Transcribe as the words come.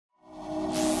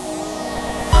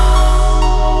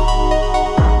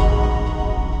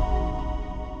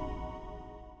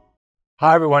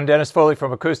Hi everyone, Dennis Foley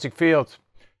from Acoustic Fields.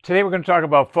 Today we're going to talk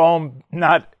about foam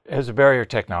not as a barrier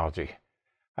technology.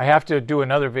 I have to do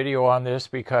another video on this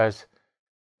because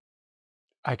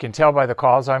I can tell by the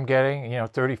calls I'm getting,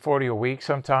 30, 40 a week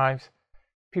sometimes.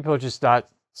 People are just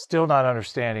still not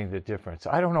understanding the difference.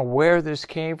 I don't know where this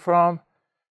came from,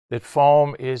 that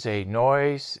foam is a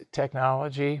noise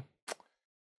technology.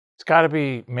 It's got to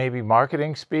be maybe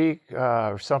marketing speak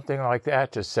or something like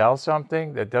that to sell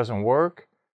something that doesn't work.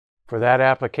 For that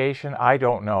application, I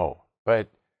don't know, but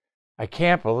I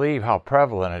can't believe how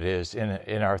prevalent it is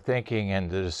in our thinking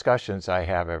and the discussions I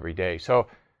have every day. So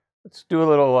let's do a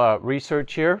little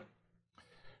research here.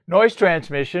 Noise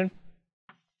transmission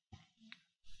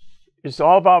is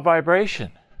all about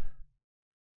vibration,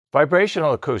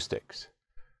 vibrational acoustics.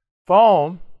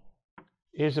 Foam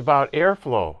is about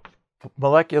airflow,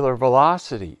 molecular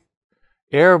velocity,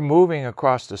 air moving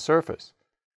across the surface.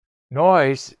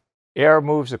 Noise, air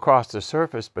moves across the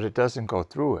surface, but it doesn't go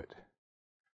through it.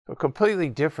 So a completely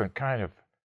different kind of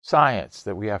science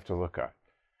that we have to look at.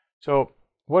 So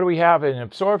what do we have in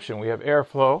absorption? We have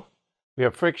airflow, we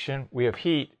have friction, we have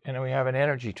heat, and then we have an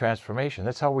energy transformation.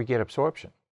 That's how we get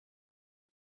absorption.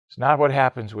 It's not what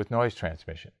happens with noise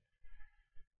transmission.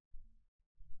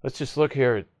 Let's just look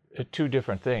here at two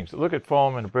different things. Look at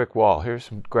foam and a brick wall. Here's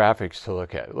some graphics to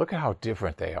look at. Look at how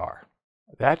different they are.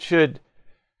 That should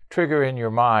trigger in your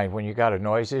mind when you got a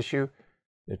noise issue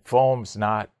that foam's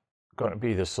not going to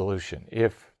be the solution.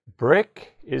 If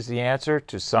brick is the answer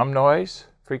to some noise,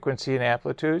 frequency and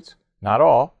amplitudes, not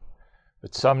all,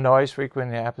 but some noise,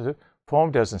 frequency and amplitude,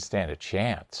 foam doesn't stand a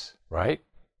chance, right?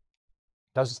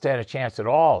 Doesn't stand a chance at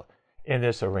all in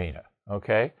this arena,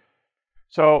 okay?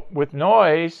 So with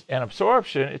noise and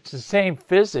absorption, it's the same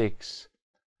physics,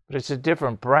 but it's a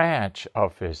different branch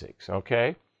of physics,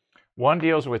 okay? One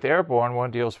deals with airborne,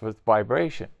 one deals with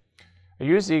vibration. I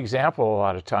use the example a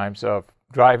lot of times of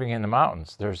driving in the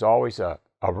mountains. There's always a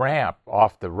ramp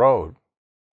off the road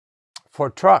for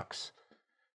trucks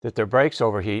that their brakes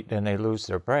overheat and they lose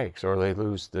their brakes, or they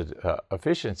lose the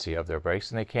efficiency of their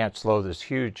brakes and they can't slow this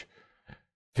huge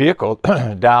vehicle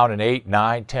down an 8,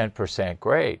 9, 10%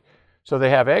 grade. So they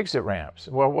have exit ramps.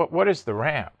 Well, what is the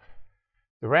ramp?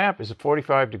 The ramp is a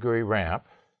 45-degree ramp,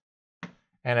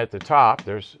 and at the top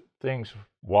there's things,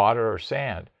 water or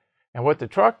sand. And what the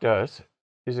truck does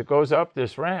is it goes up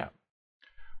this ramp.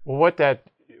 Well,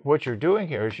 what you're doing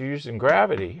here is you're using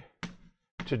gravity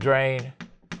to drain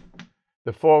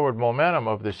the forward momentum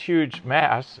of this huge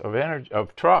mass of energy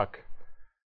of truck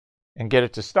and get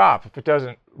it to stop. If it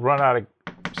doesn't run out of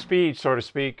speed, so to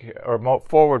speak, or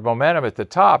forward momentum at the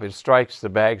top, it strikes the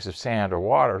bags of sand or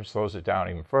water and slows it down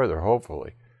even further,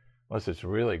 hopefully, unless it's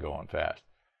really going fast.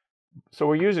 So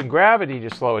we're using gravity to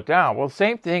slow it down. Well,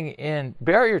 same thing in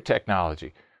barrier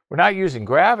technology. We're not using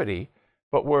gravity,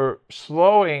 but we're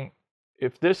slowing.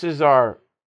 If this is our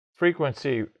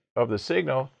frequency of the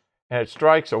signal and it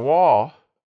strikes a wall,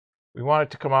 we want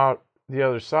it to come out the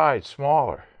other side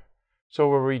smaller. So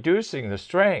we're reducing the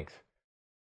strength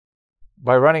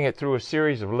by running it through a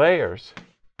series of layers,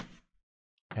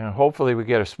 and hopefully we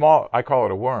get a small, I call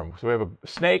it a worm. So we have a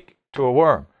snake to a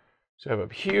worm. So we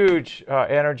have a huge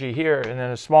energy here and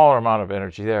then a smaller amount of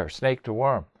energy there, snake to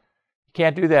worm. You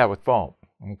can't do that with foam,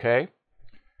 okay?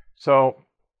 So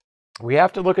we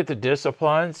have to look at the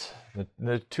disciplines,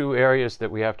 the two areas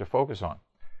that we have to focus on.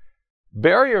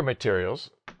 Barrier materials,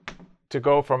 to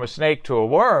go from a snake to a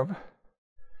worm,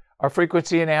 are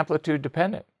frequency and amplitude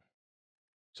dependent.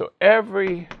 So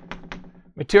every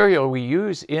material we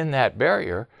use in that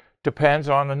barrier depends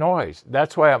on the noise.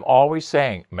 That's why I'm always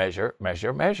saying measure,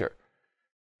 measure, measure.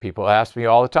 People ask me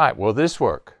all the time, will this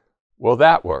work? Will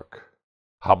that work?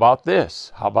 How about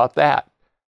this? How about that?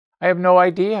 I have no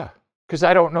idea because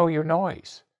I don't know your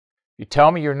noise. You tell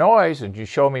me your noise and you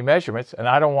show me measurements, and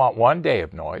I don't want one day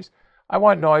of noise. I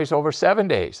want noise over 7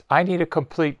 days. I need a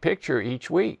complete picture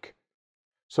each week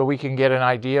so we can get an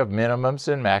idea of minimums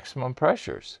and maximum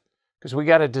pressures, because we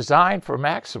got to design for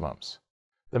maximums.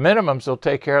 The minimums will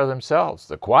take care of themselves.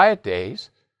 The quiet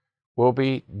days will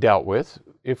be dealt with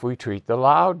if we treat the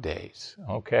loud days,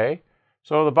 okay?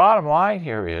 So the bottom line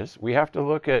here is we have to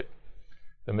look at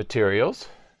the materials,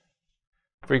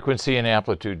 frequency and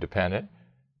amplitude dependent,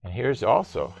 and here's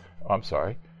also,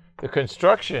 the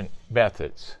construction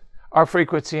methods are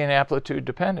frequency and amplitude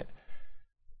dependent.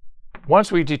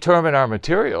 Once we determine our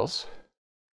materials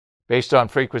based on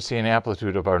frequency and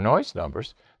amplitude of our noise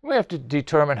numbers, we have to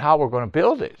determine how we're going to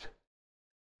build it,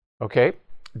 okay?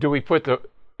 Do we put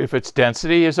if it's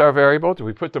density is our variable, do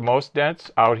we put the most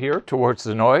dense out here towards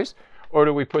the noise, or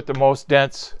do we put the most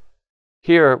dense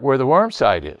here where the worm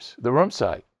side is, the room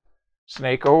side?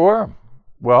 Snake or worm?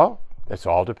 Well, it's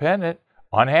all dependent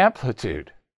on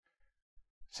amplitude.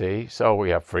 See, so we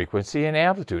have frequency and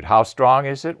amplitude. How strong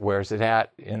is it? Where's it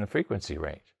at in the frequency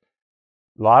range?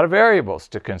 A lot of variables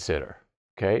to consider.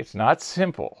 Okay, it's not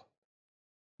simple.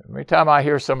 Every time I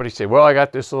hear somebody say, well, I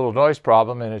got this little noise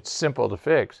problem and it's simple to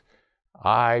fix,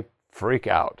 I freak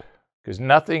out because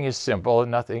nothing is simple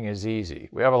and nothing is easy.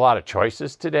 We have a lot of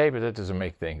choices today, but that doesn't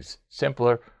make things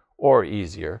simpler or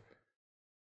easier.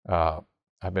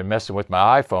 I've been messing with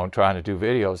my iPhone trying to do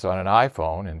videos on an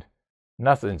iPhone, and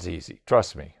nothing's easy.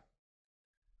 Trust me.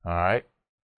 All right.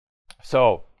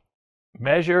 So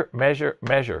measure, measure,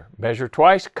 measure. Measure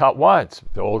twice, cut once.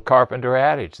 The old carpenter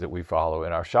adage that we follow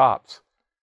in our shops.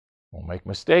 We'll make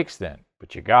mistakes then,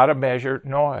 but you got to measure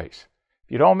noise.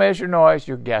 If you don't measure noise,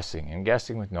 you're guessing, and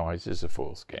guessing with noise is a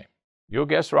fool's game. You'll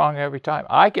guess wrong every time.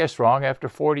 I guess wrong after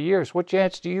 40 years. What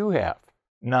chance do you have?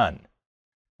 None.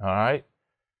 All right?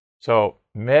 So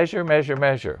measure, measure,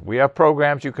 measure. We have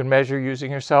programs you can measure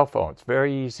using your cell phone. It's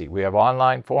very easy. We have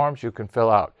online forms you can fill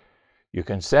out. You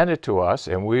can send it to us,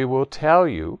 and we will tell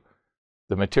you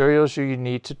the materials you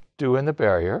need to do in the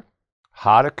barrier,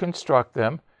 how to construct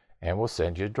them, and we'll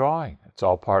send you a drawing. It's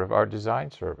all part of our design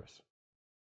service.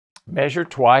 Measure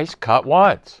twice, cut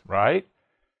once, right?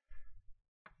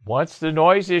 Once the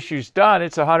noise issue's done,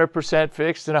 it's 100%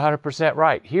 fixed and 100%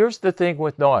 right. Here's the thing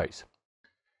with noise.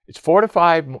 It's 4 to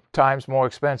 5 times more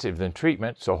expensive than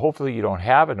treatment, so hopefully you don't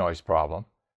have a noise problem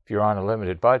if you're on a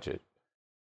limited budget.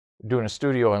 We're doing a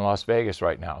studio in Las Vegas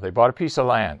right now. They bought a piece of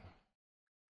land.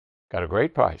 Got a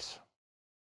great price.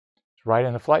 It's right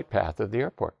in the flight path of the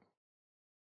airport.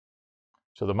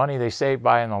 So the money they save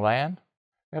buying the land,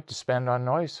 they have to spend on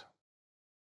noise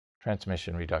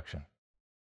transmission reduction.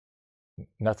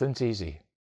 Nothing's easy,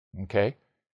 okay?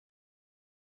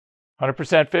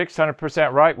 100% fixed,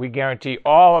 100% right. We guarantee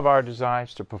all of our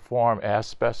designs to perform as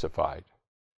specified.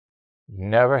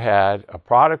 Never had a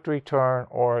product return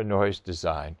or a noise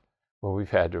design where we've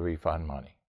had to refund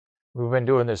money. We've been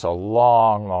doing this a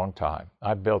long, long time.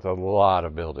 I've built a lot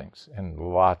of buildings and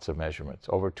lots of measurements,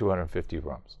 over 250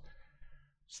 rooms.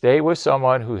 Stay with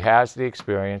someone who has the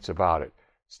experience about it.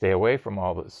 Stay away from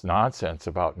all this nonsense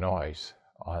about noise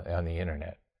on the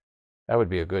internet. That would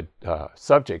be a good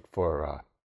subject for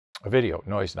a video,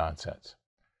 noise nonsense.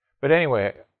 But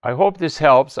anyway, I hope this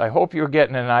helps. I hope you're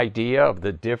getting an idea of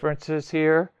the differences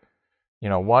here. You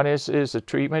know, one is a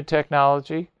treatment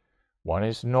technology. One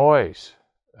is noise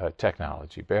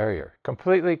technology, barrier.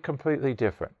 Completely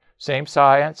different. Same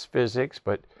science, physics,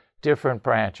 but different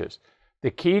branches. The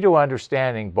key to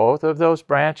understanding both of those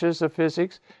branches of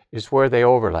physics is where they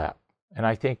overlap. And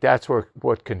I think that's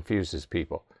what confuses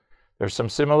people. There's some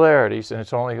similarities, and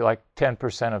it's only like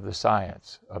 10% of the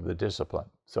science of the discipline.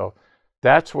 So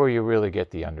that's where you really get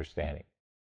the understanding.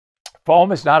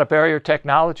 Foam is not a barrier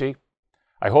technology.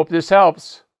 I hope this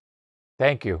helps.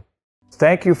 Thank you.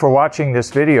 Thank you for watching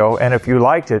this video, and if you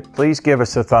liked it, please give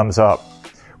us a thumbs up.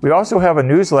 We also have a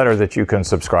newsletter that you can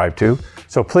subscribe to,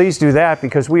 so please do that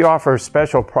because we offer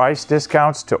special price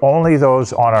discounts to only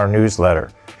those on our newsletter.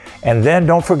 And then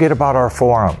don't forget about our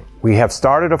forum. We have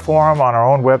started a forum on our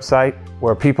own website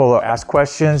where people ask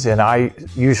questions, and I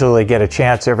usually get a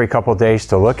chance every couple of days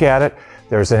to look at it.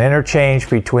 There's an interchange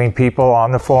between people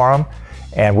on the forum,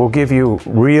 and we'll give you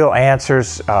real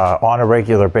answers on a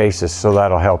regular basis, so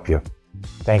that'll help you.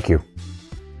 Thank you.